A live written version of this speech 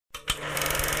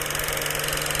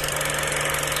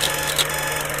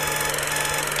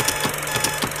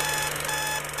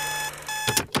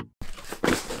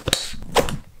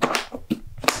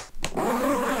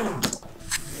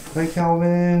Bye,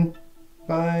 Calvin.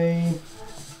 Bye.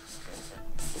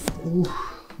 Ooh,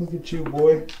 look at you,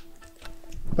 boy.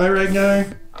 Bye, Ragnar.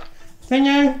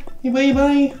 Ragnar. Hey, bye,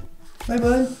 bye. Bye,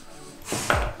 bye.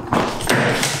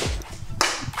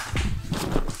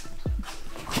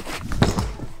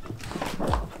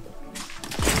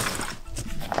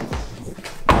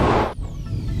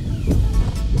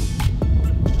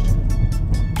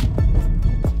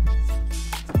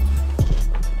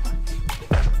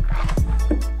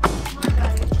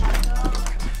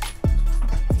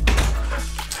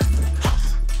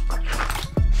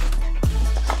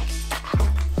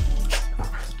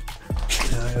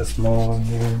 A small one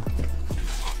here.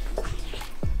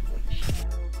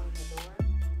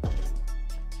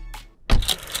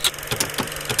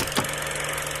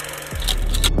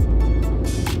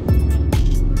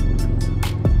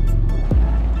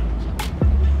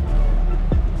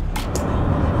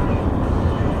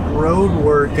 Road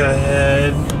work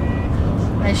ahead.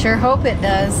 I sure hope it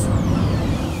does.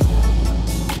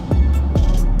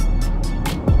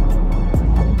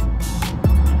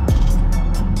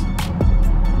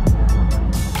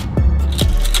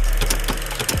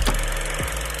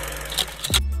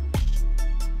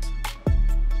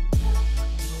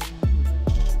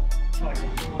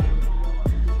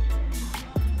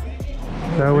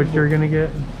 Is that what you're gonna get?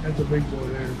 That's a big boy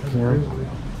there. That's Yeah. a grizzly.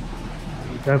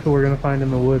 That's what we're gonna find in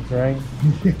the woods, right?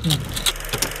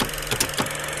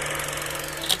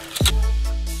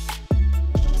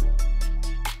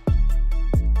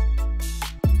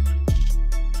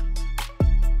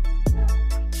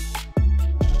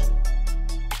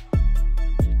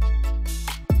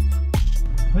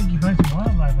 I think you find some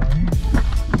wildlife out here.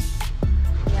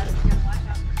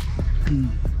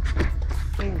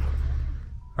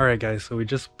 Alright guys, so we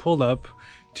just pulled up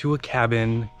to a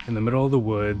cabin in the middle of the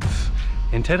woods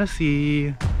in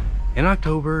Tennessee in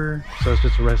October. So it's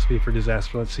just a recipe for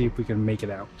disaster. Let's see if we can make it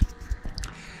out.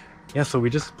 Yeah, so we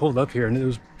just pulled up here and it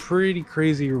was pretty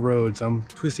crazy roads. I'm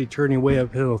twisty turning way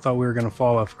uphill. Thought we were gonna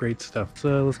fall off. Great stuff.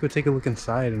 So let's go take a look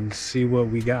inside and see what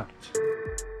we got.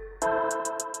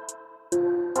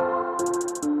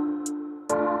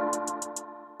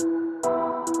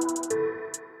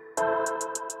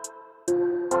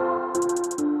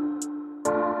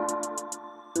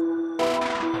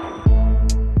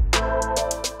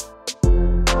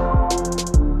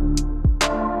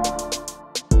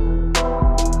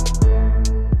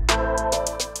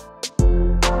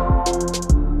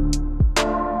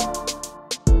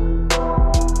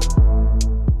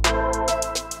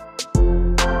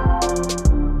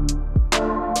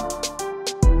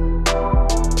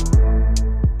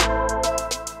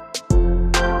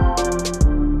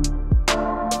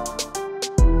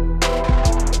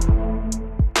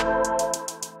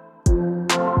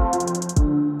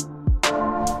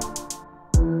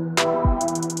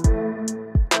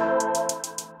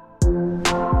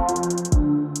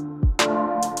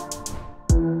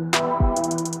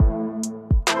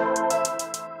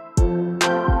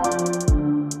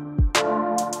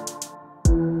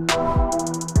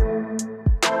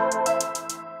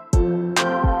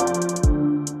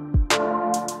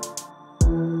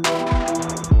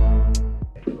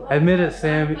 Admit it,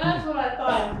 Sam. That's what I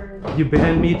thought I heard. You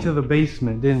banned me to the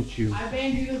basement, didn't you? I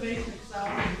banned you to the basement because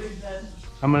I was in big bed.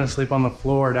 I'm gonna sleep on the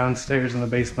floor downstairs in the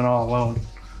basement all alone.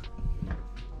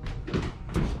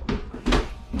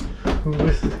 Ooh,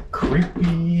 this is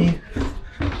creepy.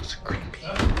 It's creepy.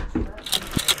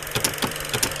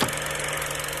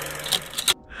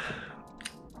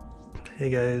 Hey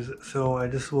guys, so I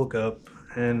just woke up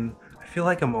and I feel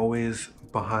like I'm always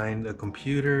behind a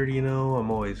computer, you know?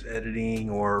 I'm always editing,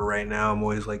 or right now I'm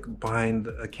always like behind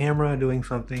a camera doing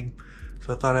something.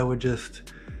 So I thought I would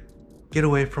just get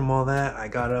away from all that. I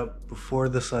got up before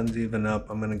the sun's even up.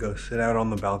 I'm gonna go sit out on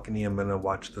the balcony. I'm gonna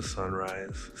watch the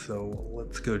sunrise. So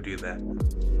let's go do that.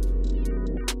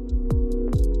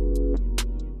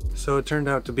 So it turned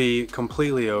out to be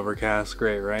completely overcast.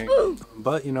 Great, right?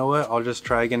 But you know what? I'll just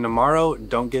try again tomorrow.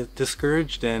 Don't get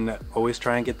discouraged and always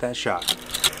try and get that shot.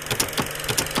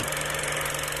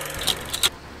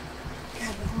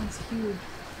 God, that one's huge.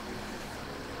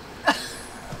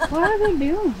 What are they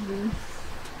doing?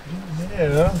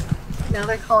 Yeah. Now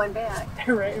they're calling back.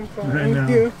 They're right in front Right of now.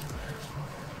 you.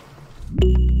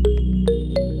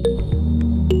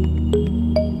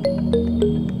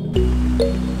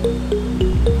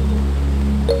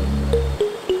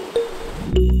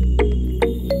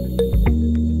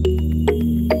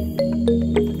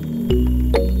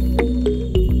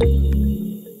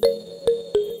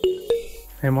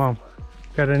 Hey Mom,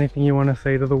 got anything you want to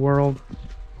say to the world?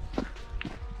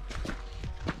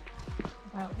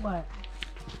 About what?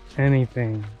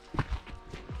 Anything.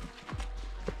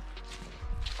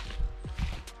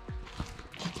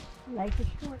 Life is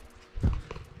short.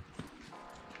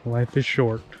 Life is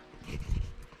short.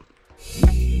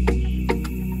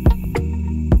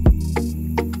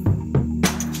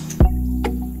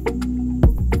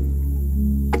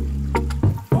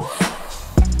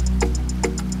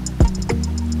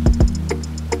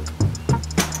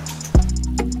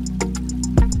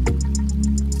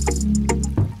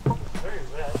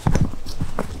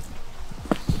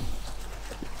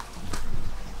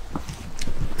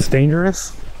 It's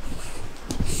dangerous.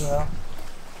 Well,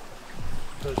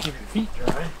 so keep your feet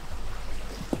dry.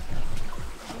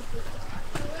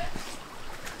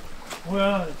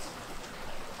 Well,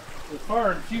 it's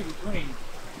far and few between.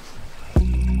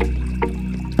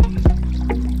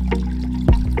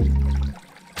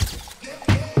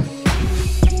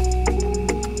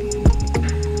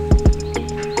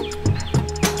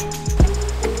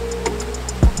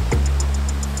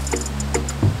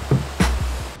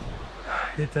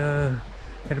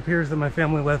 It appears that my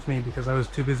family left me because I was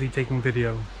too busy taking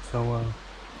video. So,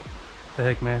 the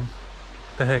heck, man.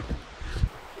 The heck.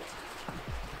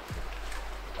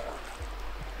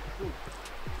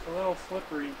 It's a little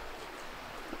slippery.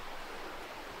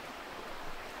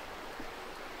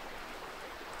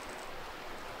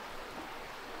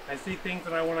 I see things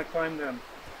and I want to climb them.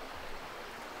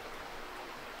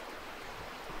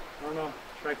 I don't know.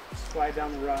 Should I slide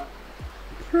down the rock?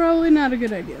 Probably not a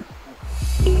good idea.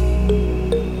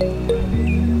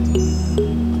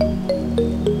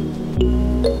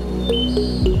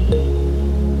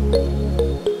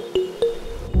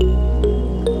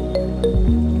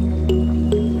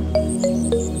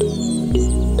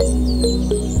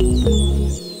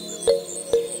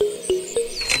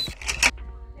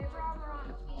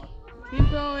 Keep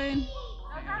going.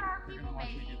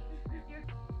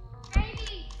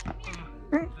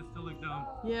 Just to look down.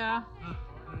 Yeah.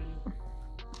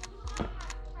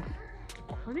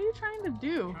 What are you trying to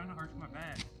do? I'm trying to arch my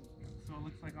back so it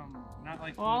looks like I'm not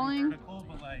like Falling? vertical,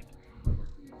 but like,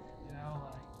 you know,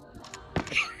 like.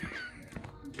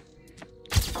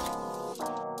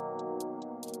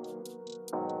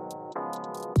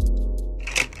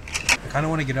 I kind of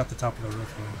want to get up the top of the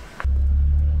roof though.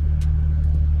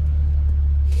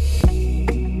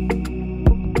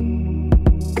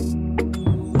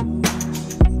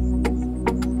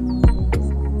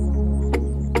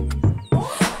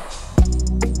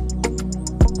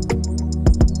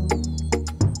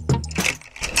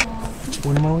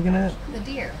 What am I looking at? The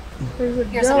deer. There's a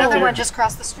Here's doe. another one just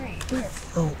across the street.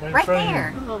 Oh, Right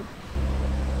there. Oh.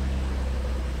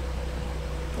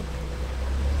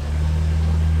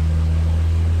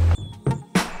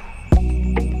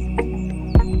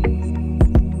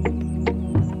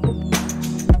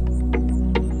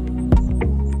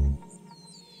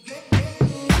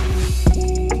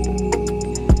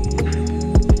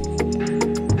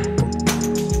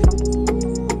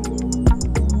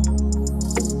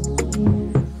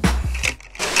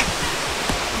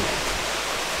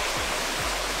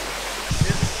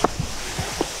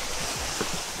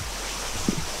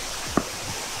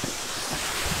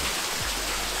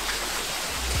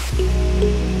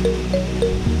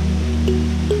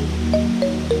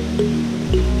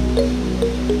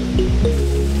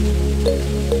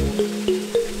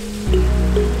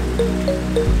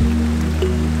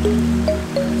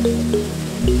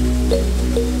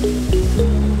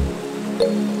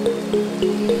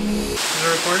 Is it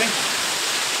recording?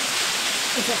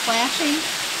 Is it flashing?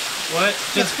 What?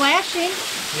 It's flashing.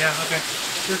 Yeah, okay.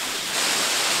 Sure.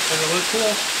 Does it look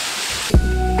cool?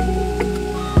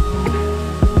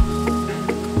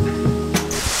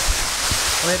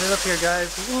 Made it up here, guys.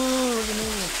 Whoa, look at me.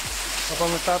 Up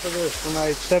on the top of this. And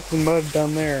I stepped in mud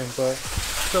down there, but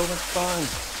so much fun.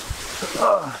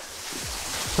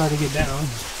 Try to get down.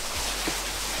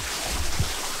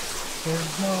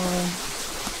 There's one.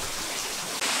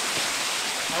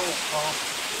 I won't fall.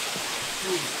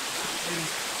 Ooh,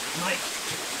 Mike.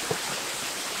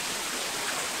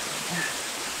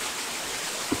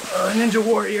 Ninja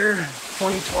Warrior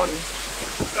 2020.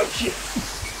 Oh shit.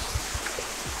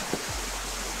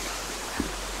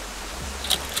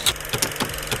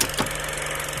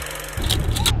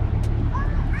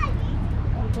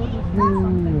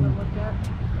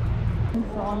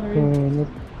 Look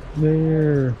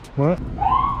there. What?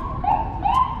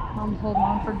 Mom's holding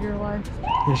on for dear life.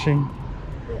 Fishing.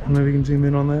 Maybe we can zoom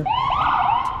in on that.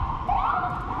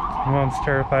 Mom's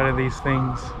terrified of these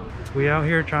things. We out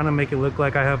here trying to make it look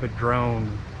like I have a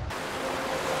drone.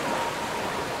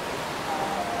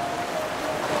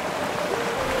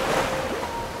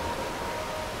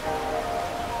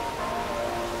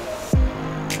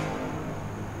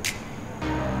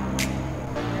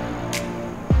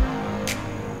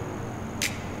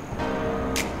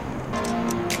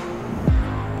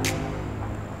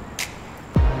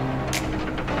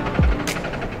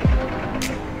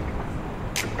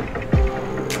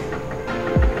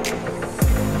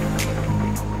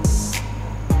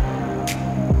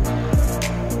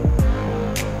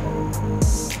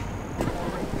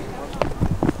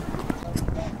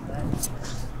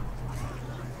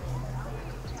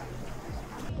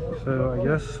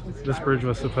 glass. This bridge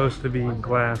was supposed to be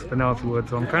glass, but now it's wood,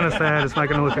 so I'm kind of sad. It's not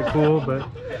going to look cool, but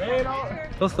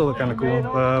it'll still look kind of cool.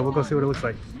 We'll go see what it looks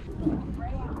like.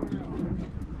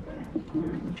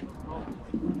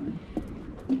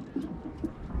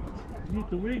 Get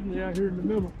the Wiggly out here in the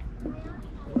middle.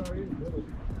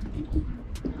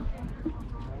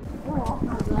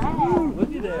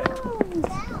 Look at that.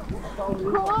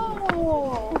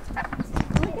 Oh,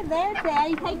 look at that,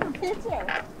 Daddy. Take a picture.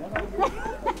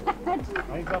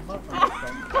 I ain't got my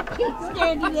He's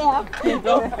scared to death. I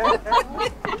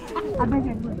bet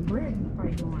that's where the bridge is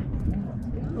probably going.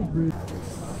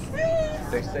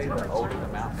 They say the older the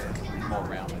mountain is, the more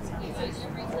round it is.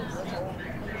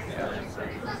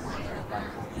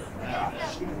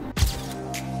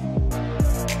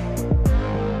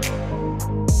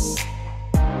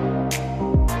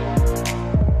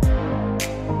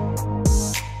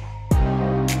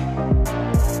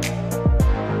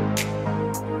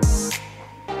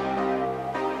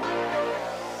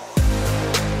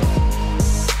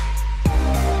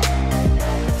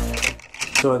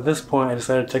 So at this point, I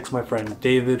decided to text my friend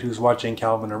David, who's watching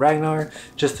Calvin and Ragnar,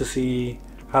 just to see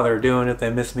how they're doing, if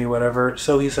they miss me, whatever.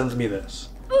 So he sends me this.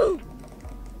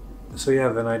 So yeah,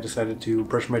 then I decided to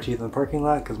brush my teeth in the parking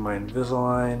lot because my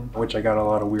Invisalign, which I got a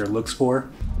lot of weird looks for.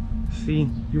 See,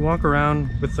 you walk around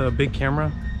with a big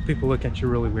camera, people look at you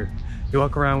really weird. You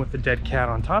walk around with a dead cat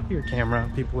on top of your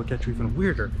camera, people look at you even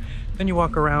weirder. Then you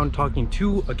walk around talking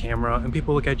to a camera and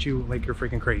people look at you like you're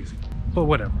freaking crazy. But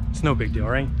whatever, it's no big deal,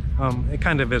 right? It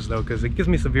kind of is though, because it gives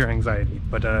me severe anxiety.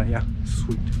 But yeah,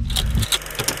 sweet.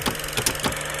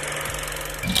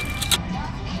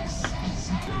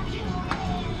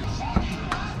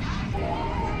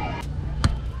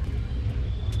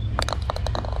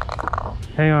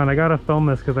 Hang on, I gotta film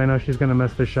this because I know she's gonna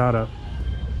mess this shot up.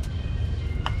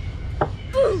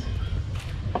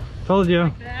 Told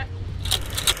you.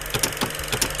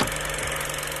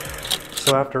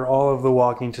 So after all of the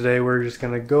walking today, we're just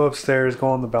gonna go upstairs, go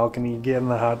on the balcony, get in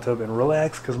the hot tub and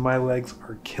relax because my legs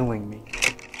are killing me.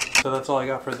 So that's all I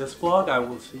got for this vlog. I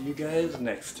will see you guys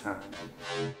next time.